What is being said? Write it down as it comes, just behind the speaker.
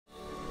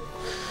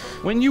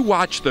When you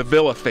watch the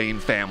Villafane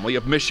family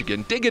of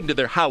Michigan dig into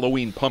their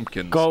Halloween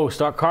pumpkins, go,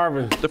 start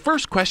carving. The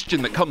first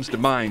question that comes to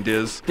mind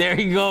is, there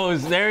he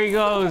goes, there he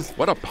goes.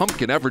 What a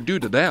pumpkin ever do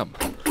to them?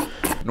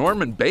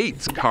 Norman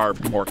Bates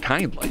carved more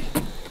kindly.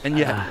 And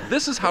yet,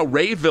 this is how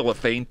Ray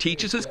Villafane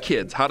teaches his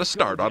kids how to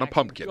start on a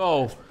pumpkin.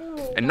 Go.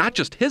 And not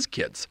just his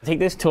kids. Take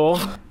this tool.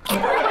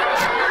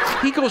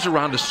 He goes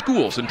around to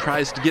schools and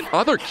tries to get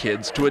other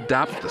kids to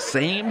adopt the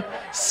same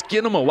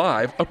skin 'em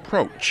alive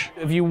approach.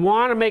 If you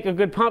want to make a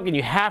good pumpkin,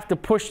 you have to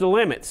push the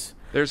limits.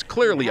 There's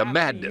clearly a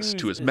madness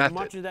to his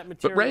method,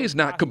 but Ray's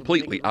not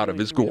completely out of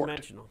his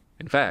gourd.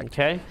 In fact,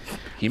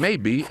 he may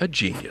be a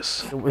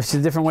genius. It's a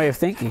different way of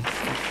thinking.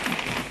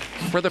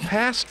 For the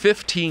past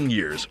 15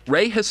 years,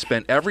 Ray has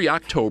spent every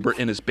October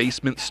in his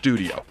basement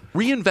studio,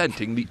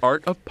 reinventing the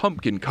art of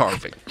pumpkin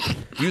carving.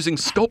 Using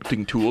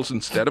sculpting tools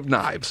instead of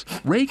knives,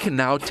 Ray can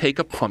now take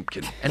a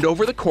pumpkin and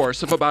over the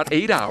course of about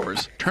 8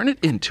 hours, turn it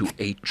into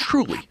a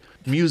truly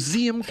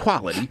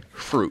museum-quality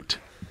fruit.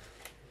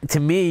 To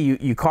me,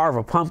 you carve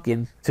a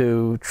pumpkin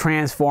to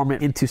transform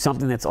it into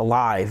something that's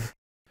alive.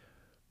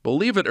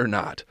 Believe it or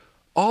not,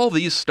 all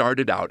these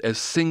started out as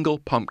single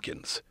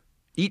pumpkins.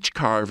 Each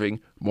carving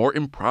more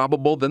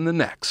improbable than the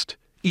next.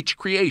 Each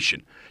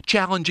creation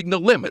challenging the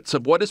limits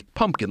of what is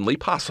pumpkinly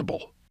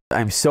possible.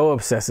 I'm so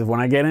obsessive. When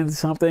I get into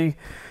something,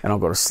 I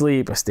don't go to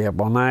sleep. I stay up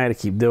all night. I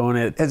keep doing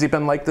it. Has he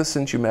been like this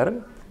since you met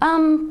him?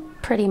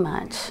 Pretty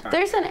much.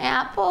 There's an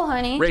apple,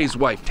 honey. Ray's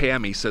wife,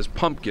 Tammy, says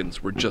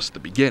pumpkins were just the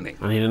beginning.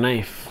 I need a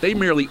knife. They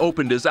merely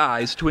opened his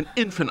eyes to an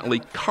infinitely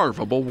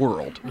carvable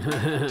world.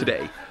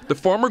 Today, the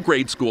former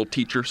grade school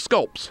teacher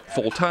sculpts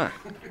full-time.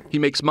 He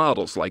makes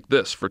models like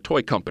this for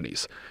toy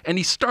companies, and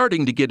he's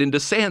starting to get into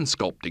sand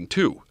sculpting,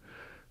 too.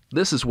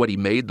 This is what he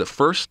made the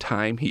first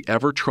time he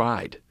ever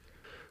tried.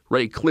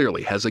 Ray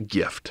clearly has a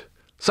gift.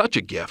 Such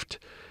a gift,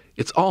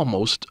 it's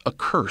almost a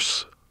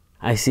curse.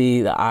 I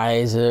see the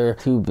eyes are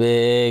too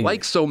big.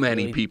 Like so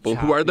many people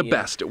who are the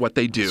best at what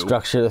they do,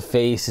 structure of the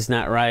face is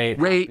not right.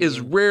 Ray is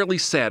rarely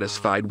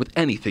satisfied with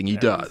anything he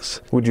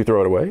does. Would you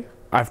throw it away?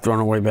 I've thrown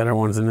away better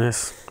ones than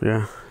this,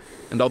 yeah.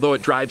 And although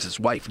it drives his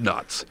wife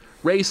nuts,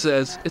 Ray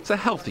says it's a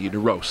healthy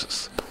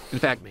neurosis. In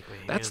fact,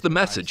 that's the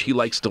message he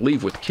likes to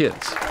leave with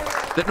kids.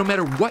 That no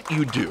matter what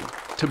you do,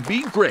 to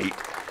be great,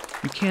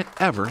 you can't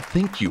ever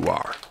think you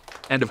are.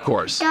 And of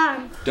course,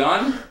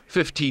 done?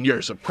 15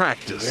 years of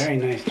practice. Very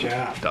nice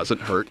job.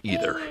 Doesn't hurt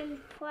either.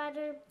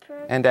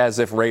 And as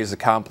if Ray's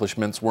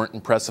accomplishments weren't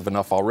impressive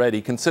enough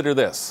already, consider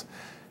this.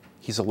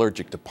 He's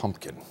allergic to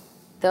pumpkin.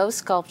 Those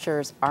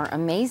sculptures are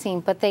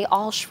amazing, but they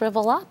all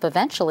shrivel up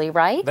eventually,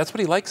 right? That's what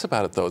he likes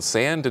about it, though.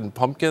 Sand and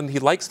pumpkin. He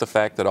likes the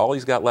fact that all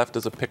he's got left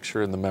is a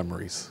picture and the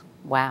memories.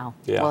 Wow.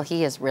 Yeah. Well,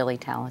 he is really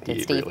talented,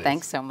 He Steve. really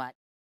Thanks is. so much.